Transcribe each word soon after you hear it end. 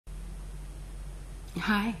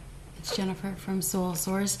Hi, it's Jennifer from Soul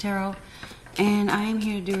Source Tarot, and I am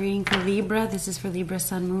here doing for Libra. This is for Libra,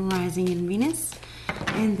 Sun, Moon, Rising, and Venus,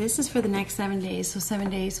 and this is for the next 7 days. So 7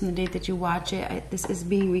 days from the date that you watch it. This is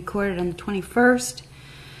being recorded on the 21st,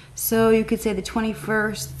 so you could say the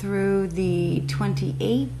 21st through the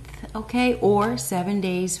 28th, okay, or 7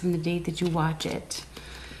 days from the date that you watch it.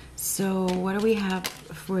 So what do we have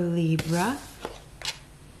for Libra?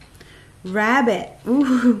 Rabbit.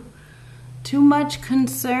 Ooh. Too much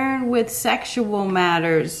concern with sexual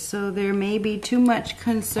matters. So there may be too much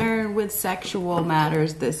concern with sexual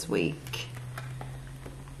matters this week.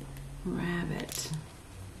 Rabbit.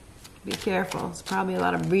 Be careful. There's probably a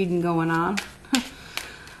lot of breeding going on.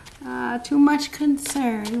 Too much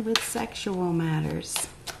concern with sexual matters.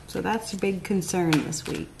 So that's a big concern this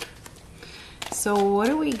week. So what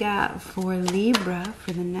do we got for Libra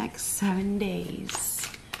for the next 7 days?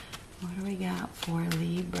 What do we got for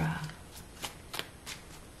Libra?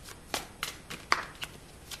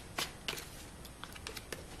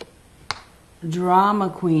 Drama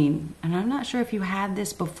Queen. And I'm not sure if you had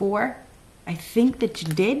this before. I think that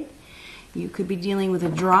you did. You could be dealing with a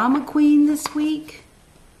drama queen this week.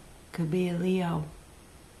 Could be a Leo.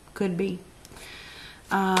 Could be.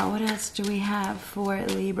 What else do we have for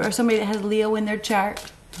Libra? Or somebody that has Leo in their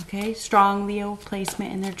chart. Okay, strong Leo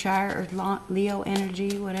placement in their chart, or Leo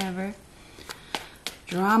energy, whatever.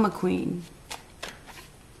 Drama Queen.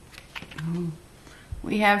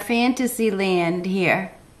 We have fantasy land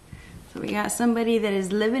here. So we got somebody that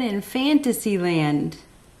is living in fantasy land.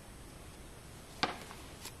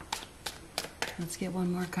 Let's get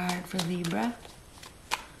one more card for Libra.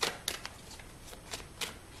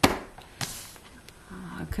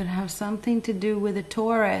 Could have something to do with a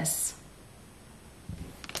Taurus.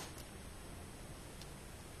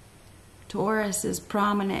 Taurus is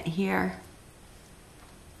prominent here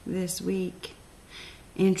this week.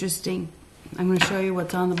 Interesting. I'm going to show you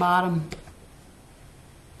what's on the bottom.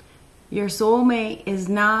 Your soulmate is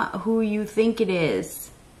not who you think it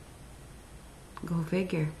is. Go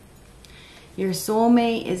figure. Your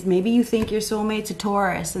soulmate is, maybe you think your soulmate's a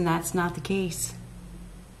Taurus, and that's not the case.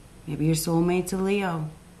 Maybe your soulmate's a Leo.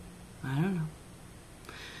 I don't know.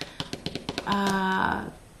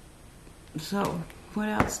 So, what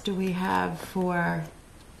else do we have for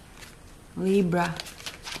Libra?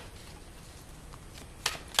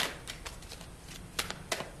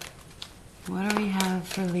 What do we have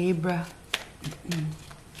for Libra?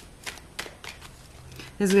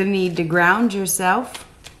 There's going to need to ground yourself.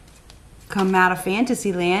 Come out of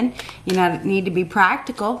fantasy land. You need to be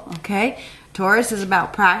practical, okay? Taurus is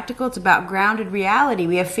about practical. It's about grounded reality.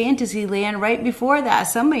 We have fantasy land right before that.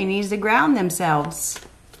 Somebody needs to ground themselves.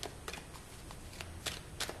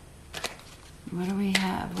 What do we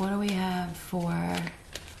have? What do we have for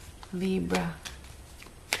Libra?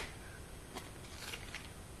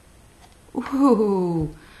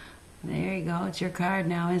 Ooh, there you go. It's your card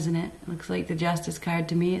now, isn't it? Looks like the Justice card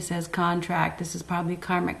to me. It says contract. This is probably a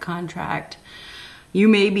karmic contract. You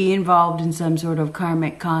may be involved in some sort of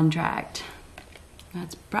karmic contract.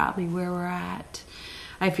 That's probably where we're at.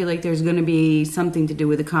 I feel like there's going to be something to do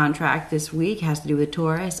with a contract this week. It has to do with a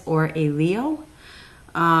Taurus or a Leo.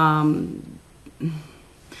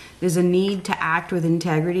 There's a need to act with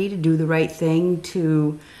integrity, to do the right thing,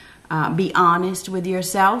 to be honest with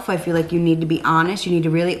yourself. I feel like you need to be honest. You need to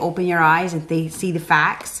really open your eyes and see the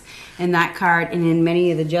facts. In that card, and in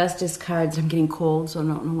many of the Justice cards, I'm getting cold, so I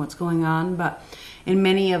don't know what's going on, but in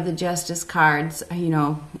many of the Justice cards, you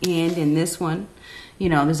know, and in this one, you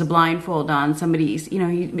know, there's a blindfold on. Somebody's, you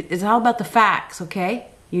know, it's all about the facts, okay?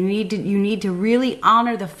 You need to really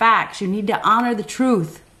honor the facts. You need to honor the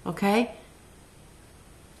truth, okay?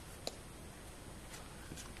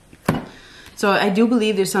 So I do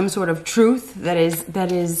believe there's some sort of truth that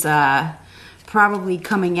is probably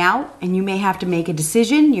coming out, and you may have to make a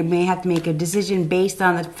decision. You may have to make a decision based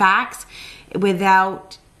on the facts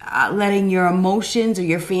without letting your emotions or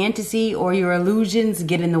your fantasy or your illusions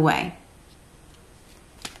get in the way.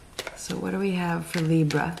 So what do we have for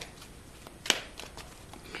Libra?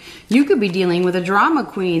 You could be dealing with a drama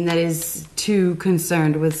queen that is too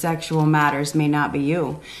concerned with sexual matters. May not be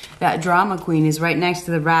you. That drama queen is right next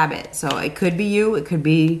to the rabbit. So it could be you. It could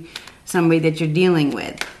be somebody that you're dealing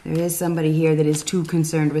with. There is somebody here that is too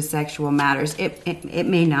concerned with sexual matters. It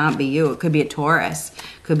may not be you. It could be a Taurus.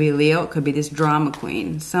 It could be a Leo. It could be this drama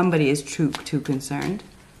queen. Somebody is too concerned.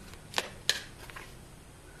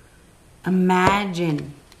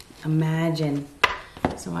 Imagine. Imagine.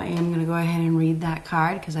 So I am going to go ahead and read that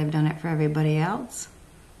card because I've done it for everybody else.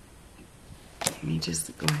 Let me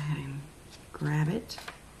just go ahead and grab it.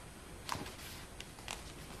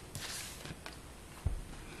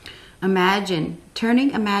 Imagine,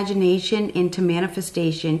 turning imagination into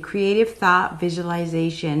manifestation, creative thought,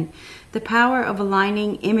 visualization, the power of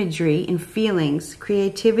aligning imagery and feelings,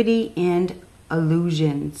 creativity and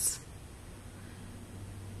illusions.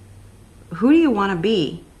 Who do you want to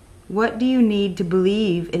be? What do you need to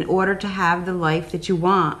believe in order to have the life that you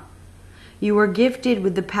want? You are gifted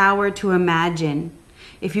with the power to imagine.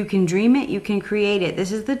 If you can dream it, you can create it.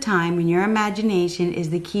 This is the time when your imagination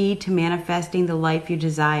is the key to manifesting the life you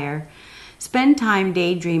desire. Spend time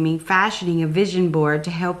daydreaming, fashioning a vision board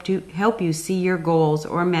to help you see your goals,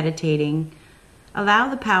 or meditating. Allow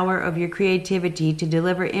the power of your creativity to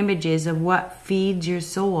deliver images of what feeds your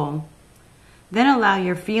soul. Then allow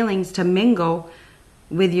your feelings to mingle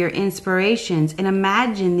with your inspirations and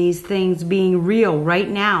imagine these things being real right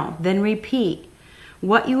now. Then repeat.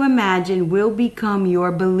 What you imagine will become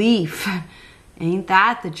your belief. Ain't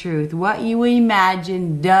that the truth? What you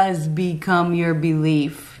imagine does become your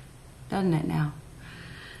belief. Doesn't it now?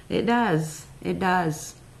 It does. It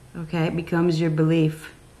does. Okay, it becomes your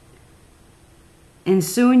belief. And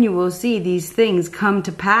soon you will see these things come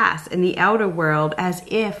to pass in the outer world as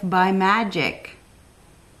if by magic.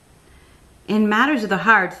 In matters of the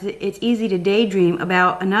heart, it's easy to daydream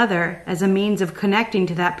about another as a means of connecting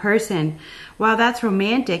to that person. While that's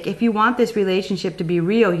romantic, if you want this relationship to be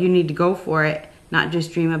real, you need to go for it, not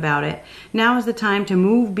just dream about it. Now is the time to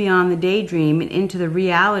move beyond the daydream and into the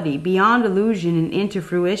reality, beyond illusion and into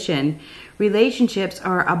fruition. Relationships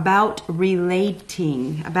are about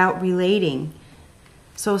relating.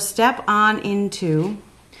 So step on into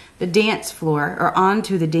the dance floor, or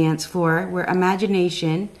onto the dance floor, where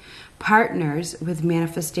imagination partners with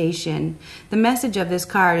manifestation. The message of this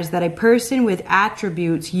card is that a person with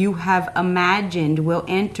attributes you have imagined will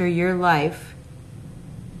enter your life.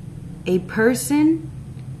 A person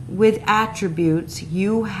with attributes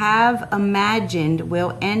you have imagined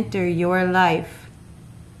will enter your life.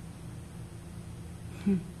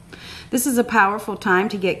 This is a powerful time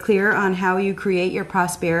to get clear on how you create your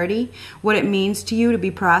prosperity, what it means to you to be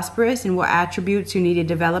prosperous, and what attributes you need to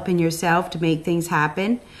develop in yourself to make things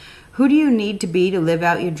happen. Who do you need to be to live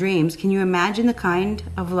out your dreams? Can you imagine the kind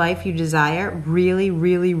of life you desire? Really,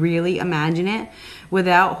 really, really imagine it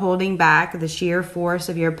without holding back the sheer force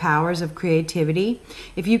of your powers of creativity.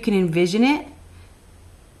 If you can envision it,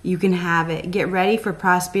 you can have it. Get ready for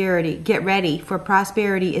prosperity. Get ready, for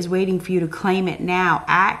prosperity is waiting for you to claim it now.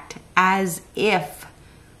 Act as if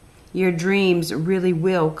your dreams really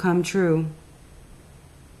will come true.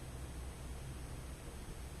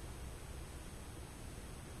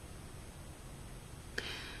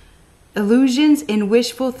 Illusions and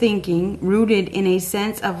wishful thinking rooted in a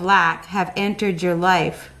sense of lack have entered your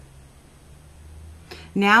life.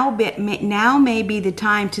 Now may be the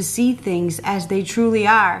time to see things as they truly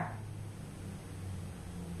are,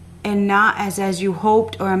 and not as you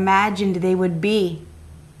hoped or imagined they would be.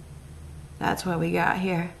 That's what we got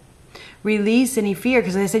here. Release any fear,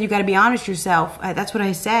 because I said you got to be honest yourself. That's what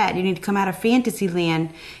I said. You need to come out of fantasy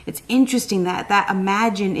land. It's interesting that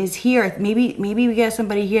imagine is here. Maybe we got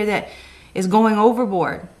somebody here that is going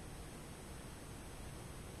overboard.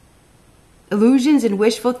 Illusions and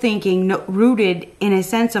wishful thinking rooted in a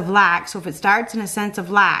sense of lack. So if it starts in a sense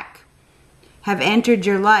of lack, have entered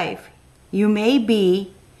your life. Now may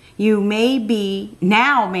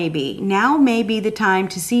be the time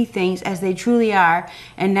to see things as they truly are,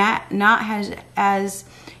 and not as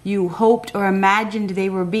you hoped or imagined they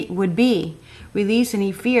would be. Release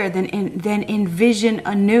any fear, then envision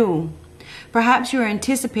anew. Perhaps you are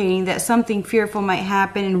anticipating that something fearful might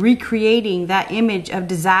happen and recreating that image of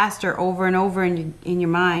disaster over and over in your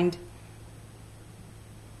mind.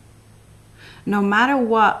 No matter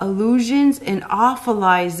what, illusions and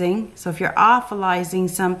awfulizing, so if you're awfulizing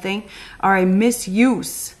something, are a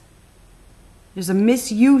misuse. There's a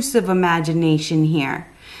misuse of imagination here.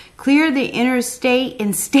 Clear the inner state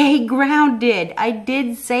and stay grounded. I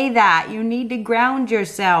did say that. You need to ground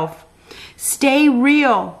yourself. Stay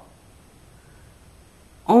real.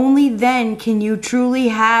 Only then can you truly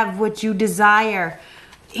have what you desire.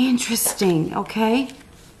 Interesting, okay?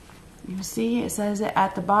 You see, it says it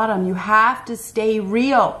at the bottom. You have to stay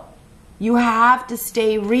real. You have to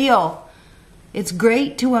stay real. It's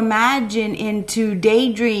great to imagine and to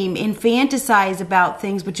daydream and fantasize about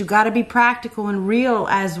things, but you got to be practical and real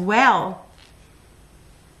as well.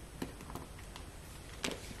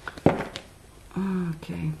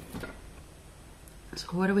 Okay. So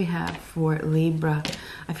what do we have for Libra?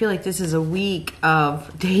 I feel like this is a week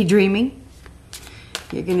of daydreaming.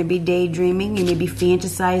 You're going to be daydreaming. You may be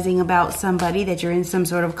fantasizing about somebody that you're in some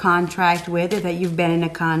sort of contract with, or that you've been in a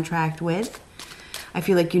contract with. I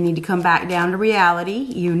feel like you need to come back down to reality.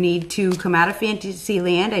 You need to come out of fantasy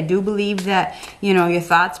land. I do believe that, you know, your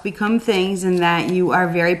thoughts become things and that you are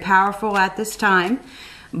very powerful at this time.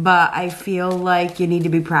 But I feel like you need to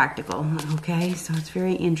be practical, okay? So it's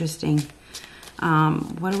very interesting.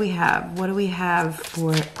 What do we have? What do we have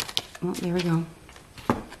for, oh, there we go.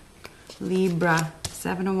 Libra,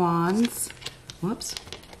 7 of Wands. Whoops,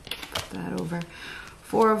 put that over.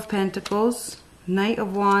 4 of Pentacles, Knight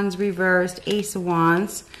of Wands reversed, Ace of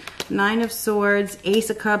Wands, 9 of Swords, Ace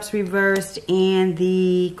of Cups reversed, and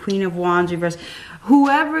the Queen of Wands reversed.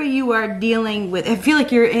 Whoever you are dealing with, I feel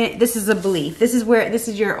like you're in, this is a belief. This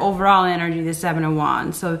is your overall energy, the 7 of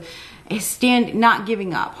Wands. So not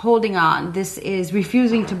giving up, holding on. This is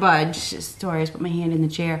refusing to budge. Sorry, I just put my hand in the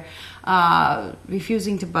chair.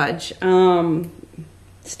 Refusing to budge.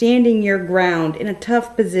 Standing your ground in a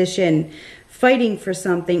tough position, fighting for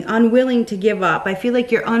something, unwilling to give up. I feel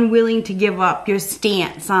like you're unwilling to give up your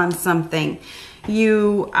stance on something.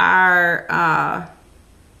 You are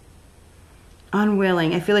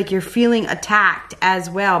unwilling. I feel like you're feeling attacked as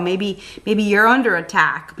well. Maybe you're under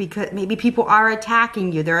attack because maybe people are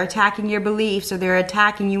attacking you. They're attacking your beliefs, or they're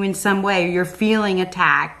attacking you in some way, or you're feeling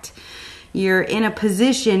attacked. You're in a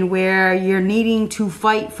position where you're needing to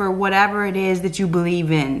fight for whatever it is that you believe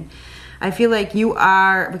in. I feel like you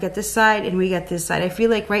are, we got this side and we got this side. I feel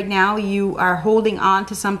like right now you are holding on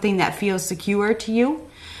to something that feels secure to you.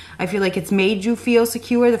 I feel like it's made you feel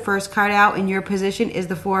secure. The first card out in your position is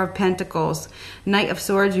the 4 of Pentacles. Knight of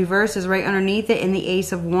Swords reverse is right underneath it, and the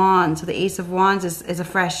Ace of Wands. So the Ace of Wands is a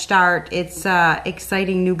fresh start. It's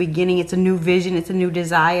exciting new beginning. It's a new vision. It's a new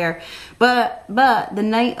desire. But the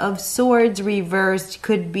Knight of Swords reversed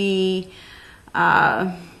could be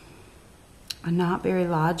not very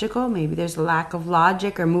logical. Maybe there's a lack of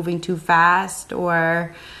logic, or moving too fast,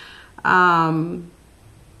 or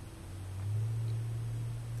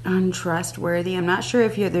untrustworthy. I'm not sure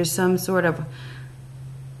if there's some sort of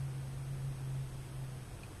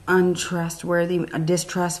untrustworthy,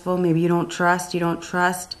 distrustful. Maybe you don't trust.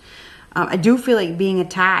 I do feel like being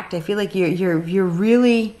attacked. I feel like you're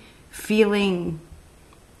really feeling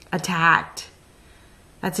attacked.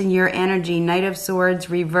 That's in your energy. Knight of Swords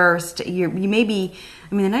reversed. You may be,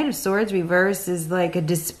 I mean, the Knight of Swords reversed is like a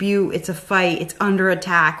dispute. It's a fight. It's under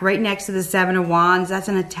attack. Right next to the 7 of Wands, that's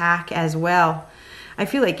an attack as well. I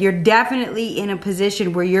feel like you're definitely in a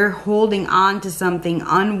position where you're holding on to something,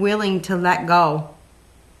 unwilling to let go.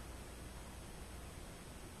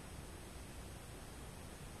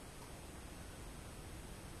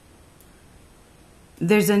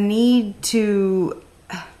 There's a need to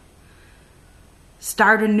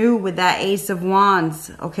start anew with that Ace of Wands.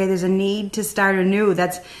 Okay, there's a need to start anew.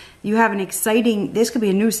 You have an exciting, this could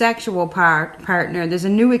be a new sexual partner. There's a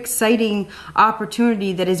new exciting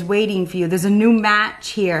opportunity that is waiting for you. There's a new match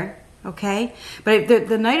here, okay? But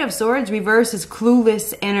the Knight of Swords reverse is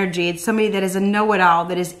clueless energy. It's somebody that is a know-it-all,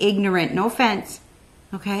 that is ignorant. No offense,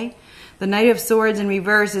 okay? The Knight of Swords in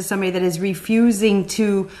reverse is somebody that is refusing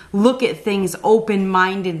to look at things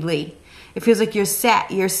open-mindedly. It feels like you're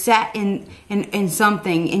set in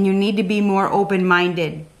something, and you need to be more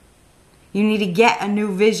open-minded. You need to get a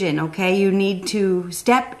new vision, okay? You need to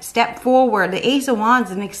step forward. The Ace of Wands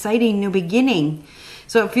is an exciting new beginning.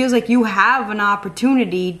 So it feels like you have an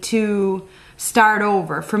opportunity to start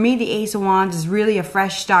over. For me, the Ace of Wands is really a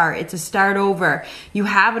fresh start. It's a start over. You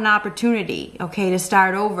have an opportunity, okay, to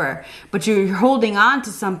start over. But you're holding on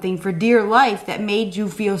to something for dear life that made you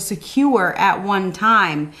feel secure at one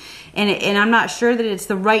time. And I'm not sure that it's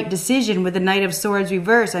the right decision with the Knight of Swords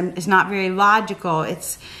reverse. It's not very logical.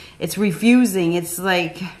 It's refusing. It's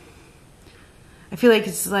like, I feel like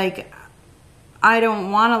it's like, I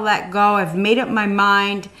don't want to let go. I've made up my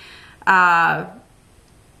mind. I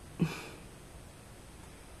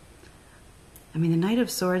mean, the Knight of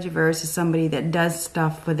Swords reverse is somebody that does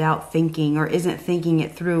stuff without thinking, or isn't thinking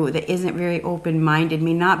it through, that isn't very open-minded,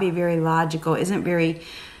 may not be very logical, isn't very,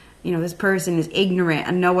 you know, this person is ignorant,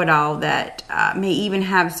 a know-it-all, that may even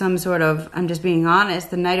have some sort of, I'm just being honest,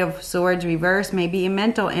 the Knight of Swords reverse may be a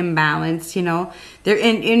mental imbalance, you know.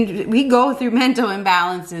 We go through mental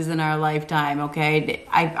imbalances in our lifetime, okay?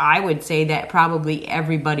 I would say that probably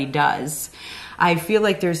everybody does. I feel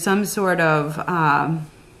like there's some sort of,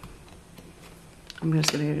 I'm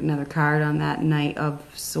just going to get another card on that Knight of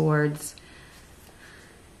Swords.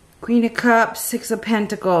 Queen of Cups, 6 of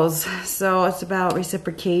Pentacles. So it's about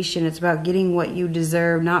reciprocation. It's about getting what you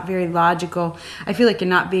deserve. Not very logical. I feel like you're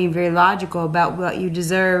not being very logical about what you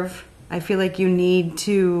deserve. I feel like you need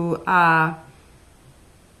to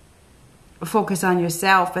focus on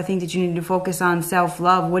yourself. I think that you need to focus on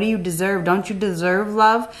self-love. What do you deserve? Don't you deserve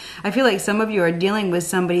love? I feel like some of you are dealing with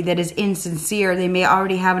somebody that is insincere. They may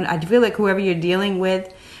already have I feel like whoever you're dealing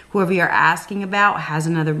with, whoever you're asking about, has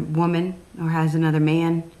another woman or has another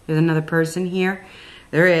man. There's another person here.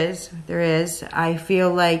 There is. I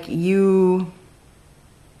feel like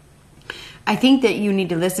I think that you need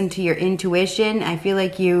to listen to your intuition. I feel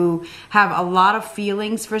like you have a lot of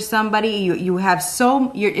feelings for somebody. You have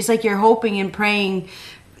it's like you're hoping and praying,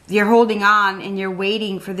 you're holding on and you're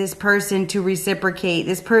waiting for this person to reciprocate.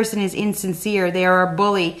 This person is insincere. They are a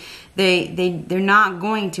bully. They're not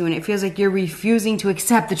going to, and it feels like you're refusing to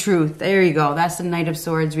accept the truth. There you go. That's the Knight of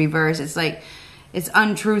Swords reverse. It's like, it's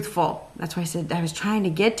untruthful. That's why I said I was trying to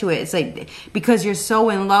get to it. It's like, because you're so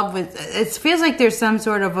in love with, it feels like there's some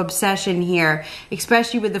sort of obsession here,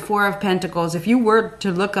 especially with the Four of Pentacles. If you were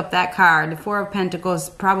to look up that card, the Four of Pentacles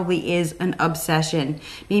probably is an obsession,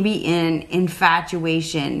 maybe an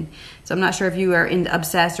infatuation. So I'm not sure if you are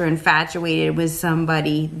obsessed or infatuated with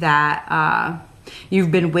somebody that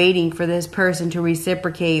you've been waiting for this person to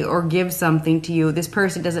reciprocate or give something to you. This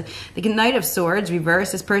person doesn't. The Knight of Swords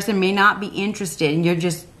reverse. This person may not be interested, and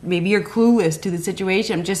maybe you're clueless to the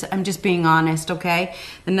situation. I'm just being honest, okay?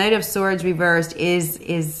 The Knight of Swords reversed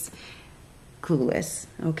is clueless,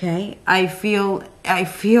 okay? I feel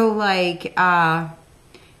like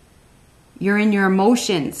you're in your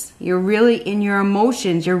emotions. You're really in your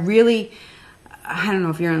emotions. You're really, I don't know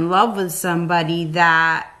if you're in love with somebody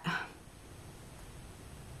that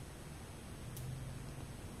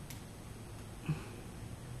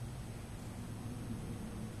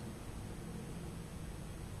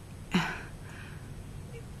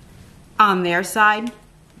on their side,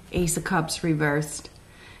 Ace of Cups reversed.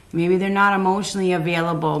 Maybe they're not emotionally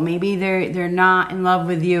available. Maybe they're not in love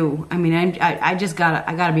with you. I mean, I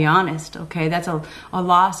gotta be honest, okay? That's a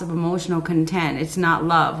loss of emotional content. It's not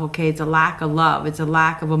love, okay? It's a lack of love. It's a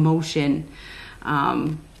lack of emotion.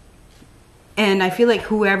 And I feel like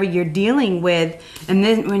whoever you're dealing with, and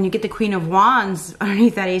then when you get the Queen of Wands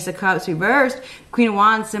underneath that Ace of Cups reversed, Queen of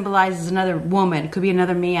Wands symbolizes another woman. It could be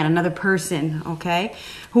another man, another person, okay?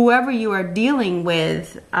 Whoever you are dealing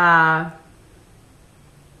with, whoever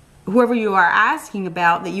you are asking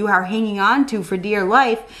about, that you are hanging on to for dear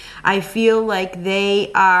life, I feel like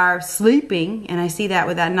they are sleeping, and I see that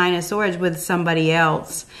with that Nine of Swords, with somebody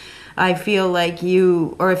else. I feel like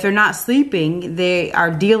or if they're not sleeping, they are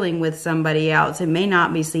dealing with somebody else. It may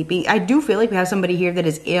not be sleeping. I do feel like we have somebody here that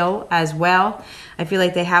is ill as well. I feel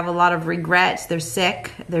like they have a lot of regrets. They're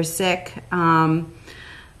sick. There's some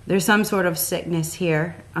sort of sickness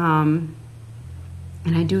here. And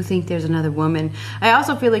I do think there's another woman. I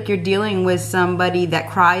also feel like you're dealing with somebody that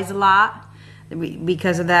cries a lot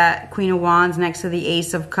because of that Queen of Wands next to the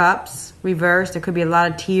Ace of Cups reversed. There could be a lot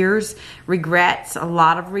of tears, regrets, a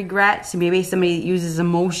lot of regrets. Maybe somebody uses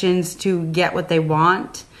emotions to get what they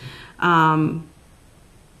want. I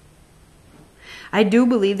do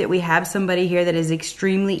believe that we have somebody here that is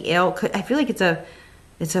extremely ill. I feel like it's a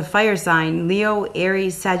fire sign. Leo,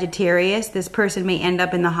 Aries, Sagittarius. This person may end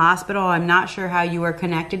up in the hospital. I'm not sure how you are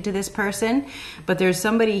connected to this person, but there's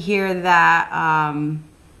somebody here that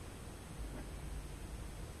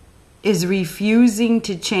is refusing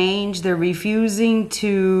to change. They're refusing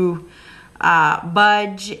to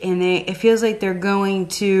budge, and it feels like they're going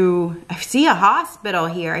to, I see a hospital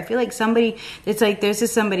here. I feel like it's like this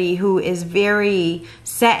is somebody who is very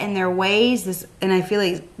set in their ways, and I feel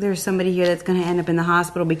like there's somebody here that's going to end up in the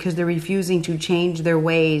hospital because they're refusing to change their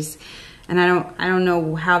ways. And I don't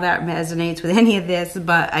know how that resonates with any of this,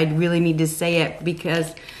 but I really need to say it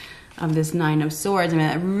because of this Nine of Swords. I mean,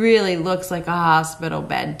 it really looks like a hospital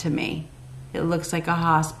bed to me. It looks like a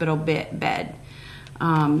hospital bed.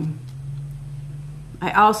 I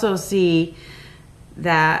also see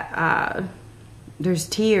that there's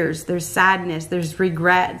tears, there's sadness, there's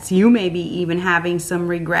regrets. You may be even having some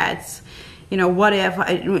regrets. You know, what if,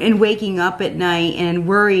 and waking up at night and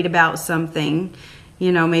worried about something.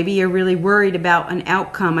 You know, maybe you're really worried about an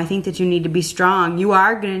outcome. I think that you need to be strong. You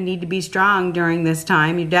are going to need to be strong during this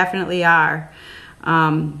time. You definitely are.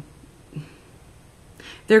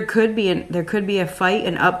 There could be a fight,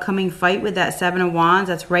 an upcoming fight with that Seven of Wands.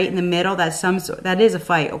 That's right in the middle. That is a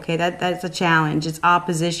fight, okay? That's a challenge. It's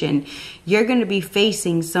opposition. You're going to be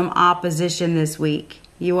facing some opposition this week.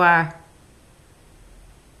 You are.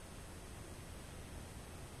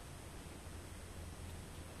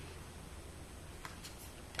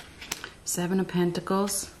 Seven of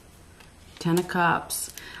Pentacles, Ten of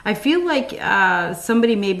Cups. I feel like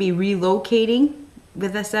somebody may be relocating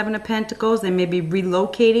with the Seven of Pentacles. They may be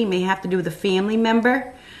relocating, may have to do with a family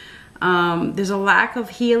member. There's a lack of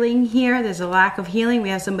healing here. There's a lack of healing. We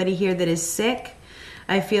have somebody here that is sick.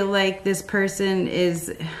 I feel like this person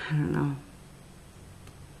is, I don't know.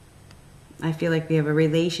 I feel like we have a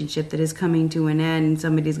relationship that is coming to an end and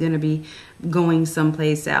somebody's going to be going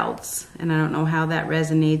someplace else. And I don't know how that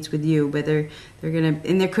resonates with you, but they're going to,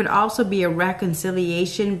 and there could also be a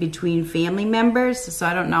reconciliation between family members. So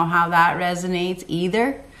I don't know how that resonates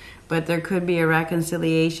either, but there could be a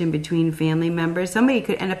reconciliation between family members. Somebody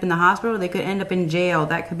could end up in the hospital. They could end up in jail.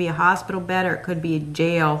 That could be a hospital bed or it could be a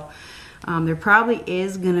jail. There probably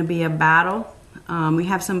is going to be a battle. We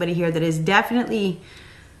have somebody here that is definitely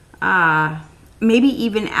maybe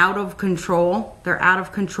even out of control. They're out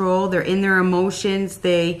of control. They're in their emotions.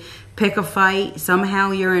 They pick a fight.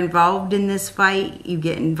 Somehow you're involved in this fight. You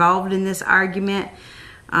get involved in this argument.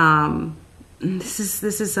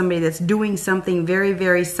 This is somebody that's doing something very,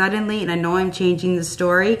 very suddenly, and I know I'm changing the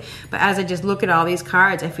story, but as I just look at all these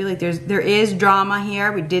cards, I feel like there is drama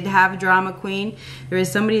here. We did have a drama queen. There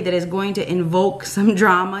is somebody that is going to invoke some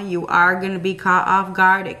drama. You are going to be caught off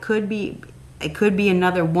guard. It could be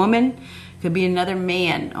another woman, it could be another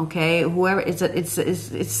man. Okay, whoever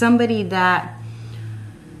it's somebody that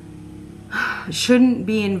shouldn't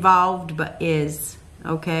be involved but is.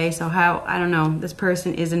 Okay, so how, I don't know, this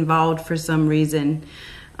person is involved for some reason.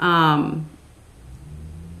 And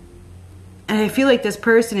I feel like this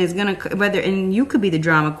person is going to, and you could be the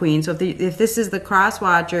drama queen. So if this is the cross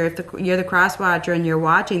watcher, you're the cross watcher and you're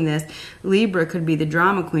watching this, Libra could be the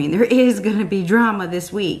drama queen. There is going to be drama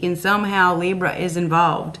this week, and somehow Libra is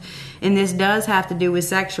involved. And this does have to do with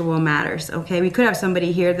sexual matters, okay? We could have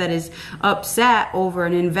somebody here that is upset over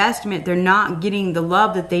an investment. They're not getting the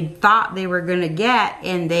love that they thought they were going to get,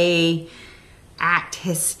 and they act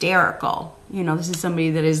hysterical. You know, this is somebody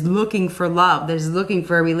that is looking for love, that is looking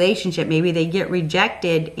for a relationship. Maybe they get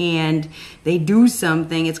rejected and they do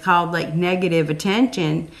something. It's called like negative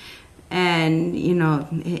attention. And, you know,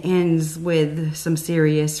 it ends with some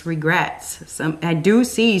serious regrets. I do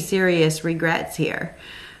see serious regrets here.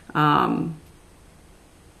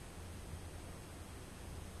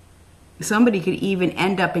 Somebody could even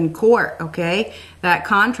end up in court, okay? That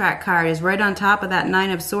contract card is right on top of that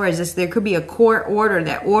Nine of Swords. There could be a court order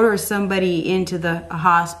that orders somebody into the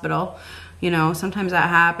hospital. You know, sometimes that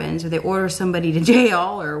happens. Or they order somebody to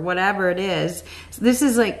jail or whatever it is. So this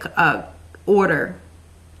is like a order.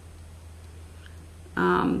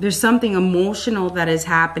 There's something emotional that is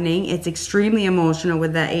happening. It's extremely emotional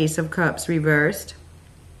with that Ace of Cups reversed.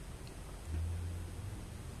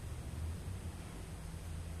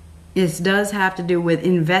 This does have to do with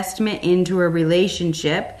investment into a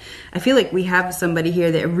relationship. I feel like we have somebody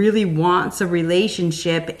here that really wants a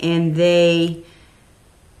relationship and they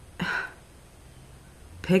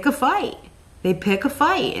pick a fight. They pick a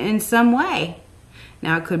fight in some way.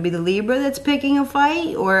 Now, it could be the Libra that's picking a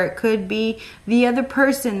fight, or it could be the other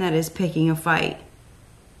person that is picking a fight.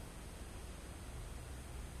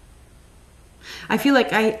 I feel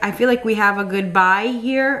like we have a goodbye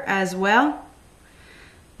here as well.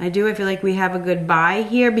 I feel like we have a goodbye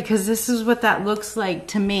here, because this is what that looks like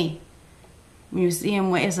to me. When you see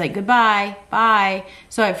him, it's like goodbye, bye.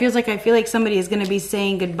 So I feel like somebody is going to be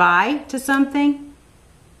saying goodbye to something.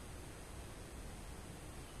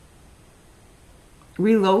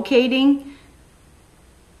 Relocating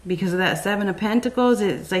because of that Seven of Pentacles.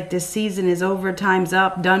 It's like this season is over, time's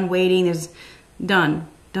up, done waiting. There's done.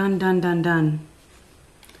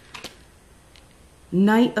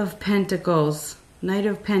 Knight of Pentacles. Knight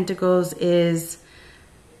of Pentacles is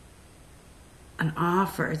an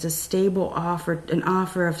offer. It's a stable offer, an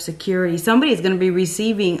offer of security. Somebody is going to be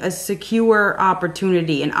receiving a secure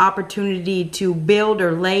opportunity, an opportunity to build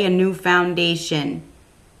or lay a new foundation.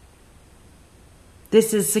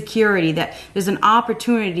 This is security. That there's an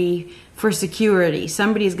opportunity for security.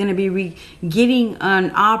 Somebody is going to be getting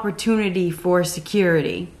an opportunity for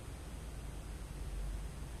security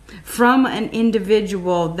from an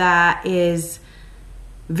individual that is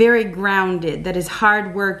very grounded, that is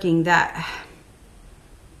hardworking, that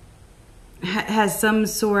has some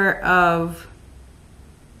sort of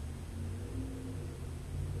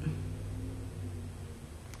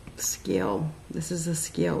skill. This is a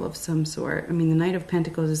skill of some sort. I mean, the Knight of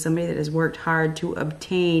Pentacles is somebody that has worked hard to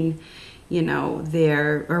obtain, you know,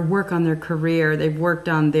 or work on their career. They've worked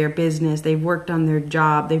on their business. They've worked on their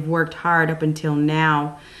job. They've worked hard up until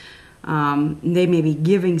now. They may be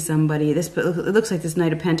giving somebody, it looks like this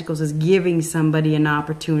Knight of Pentacles is giving somebody an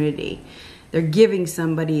opportunity. they're giving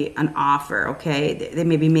somebody an offer, okay? They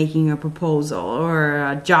may be making a proposal or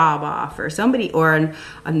a job offer, somebody, or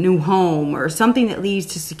a new home or something that leads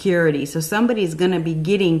to security. So somebody's going to be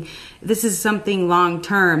getting, this is something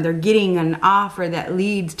long-term. They're getting an offer that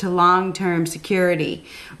leads to long-term security,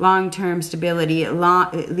 long-term stability. It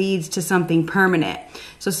leads to something permanent.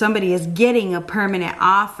 So somebody is getting a permanent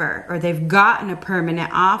offer, or they've gotten a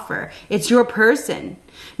permanent offer. It's your person.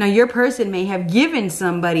 Now, your person may have given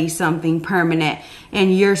somebody something permanent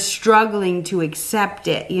and you're struggling to accept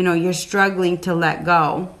it. You know, you're struggling to let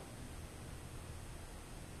go.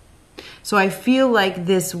 So I feel like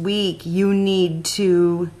this week you need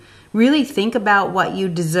to really think about what you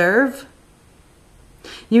deserve.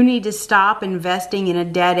 You need to stop investing in a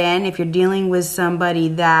dead end if you're dealing with somebody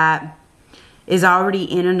that is already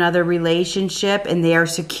in another relationship and they are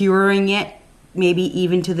securing it, maybe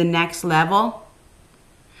even to the next level.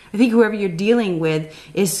 I think whoever you're dealing with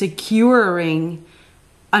is securing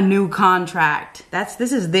a new contract.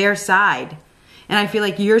 This is their side. And I feel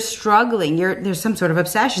like you're struggling. There's some sort of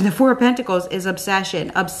obsession. The Four of Pentacles is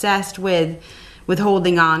obsession. Obsessed with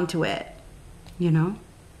holding on to it. You know?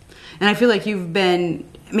 And I feel like you've been,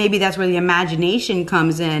 maybe that's where the imagination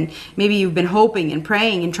comes in. Maybe you've been hoping and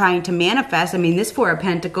praying and trying to manifest. I mean, this Four of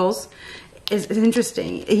Pentacles is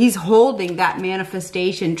interesting. He's holding that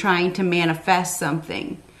manifestation, trying to manifest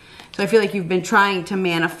something. So I feel like you've been trying to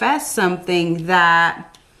manifest something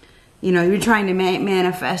that, you know, you're trying to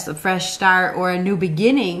manifest a fresh start or a new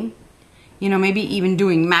beginning. You know, maybe even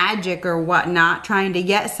doing magic or whatnot, trying to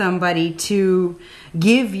get somebody to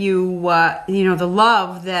give you what, you know, the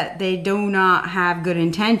love that they do not have good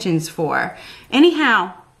intentions for.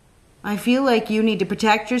 Anyhow, I feel like you need to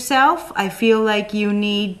protect yourself. I feel like you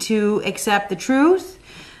need to accept the truth.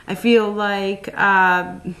 I feel like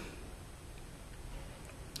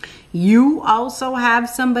you also have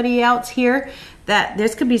somebody else here, that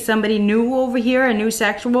this could be somebody new over here, a new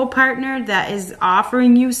sexual partner that is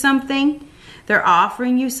offering you something. They're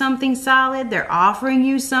offering you something solid. They're offering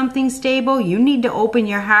you something stable. You need to open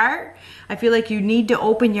your heart. I feel like you need to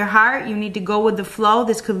open your heart. You need to go with the flow.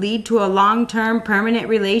 This could lead to a long-term permanent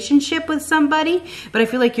relationship with somebody. But I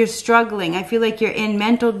feel like you're struggling. I feel like you're in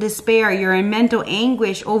mental despair. You're in mental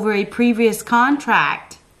anguish over a previous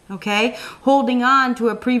contract. Okay? Holding on to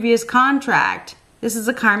a previous contract. This is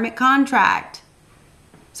a karmic contract.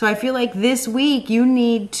 So I feel like this week you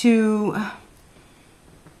need to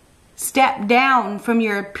step down from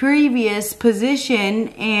your previous position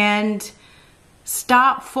and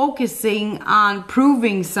stop focusing on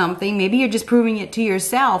proving something. Maybe you're just proving it to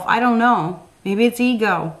yourself. I don't know. Maybe it's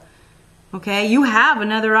ego. Okay? You have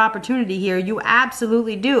another opportunity here. You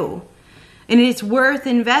absolutely do. And it's worth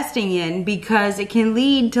investing in because it can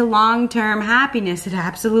lead to long-term happiness. It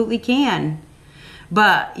absolutely can.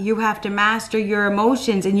 But you have to master your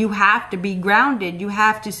emotions and you have to be grounded. You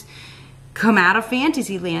have to come out of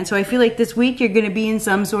fantasy land. So I feel like this week you're going to be in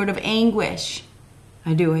some sort of anguish.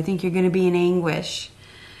 I do. I think you're going to be in anguish.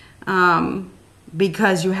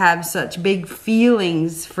 Because you have such big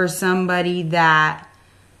feelings for somebody that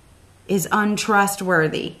is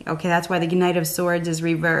untrustworthy. Okay, that's why the Knight of Swords is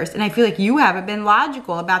reversed. And I feel like you haven't been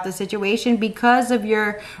logical about the situation because of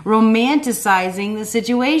your romanticizing the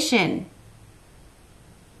situation.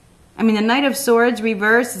 I mean, the Knight of Swords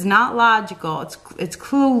reverse is not logical. It's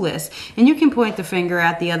clueless. And you can point the finger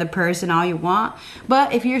at the other person all you want.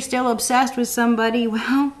 But if you're still obsessed with somebody,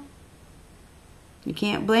 well, you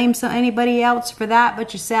can't blame anybody else for that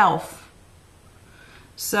but yourself.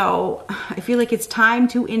 So I feel like it's time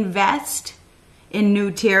to invest in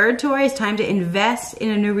new territory. It's time to invest in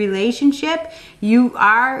a new relationship. You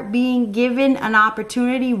are being given an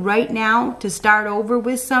opportunity right now to start over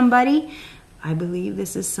with somebody. I believe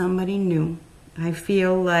this is somebody new. I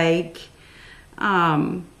feel like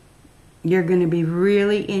you're going to be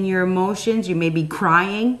really in your emotions. You may be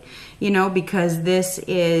crying, you know, because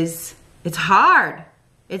it's hard.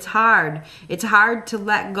 It's hard. It's hard to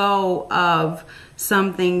let go of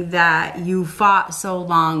something that you fought so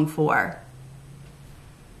long for.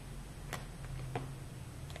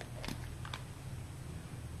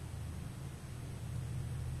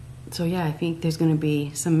 So yeah, I think there's going to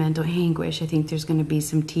be some mental anguish. I think there's going to be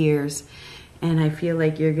some tears. And I feel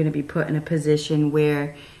like you're going to be put in a position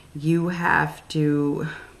where you have to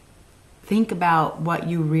think about what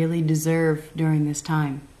you really deserve during this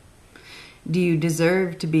time. Do you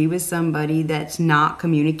deserve to be with somebody that's not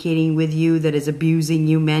communicating with you, that is abusing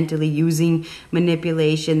you mentally, using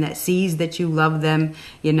manipulation, that sees that you love them,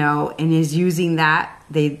 you know, and is using that?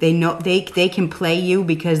 They know they can play you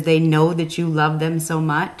because they know that you love them so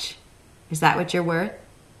much. Is that what you're worth?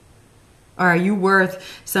 Or are you worth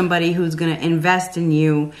somebody who's going to invest in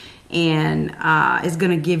you and is going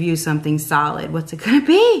to give you something solid? What's it going to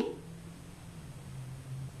be?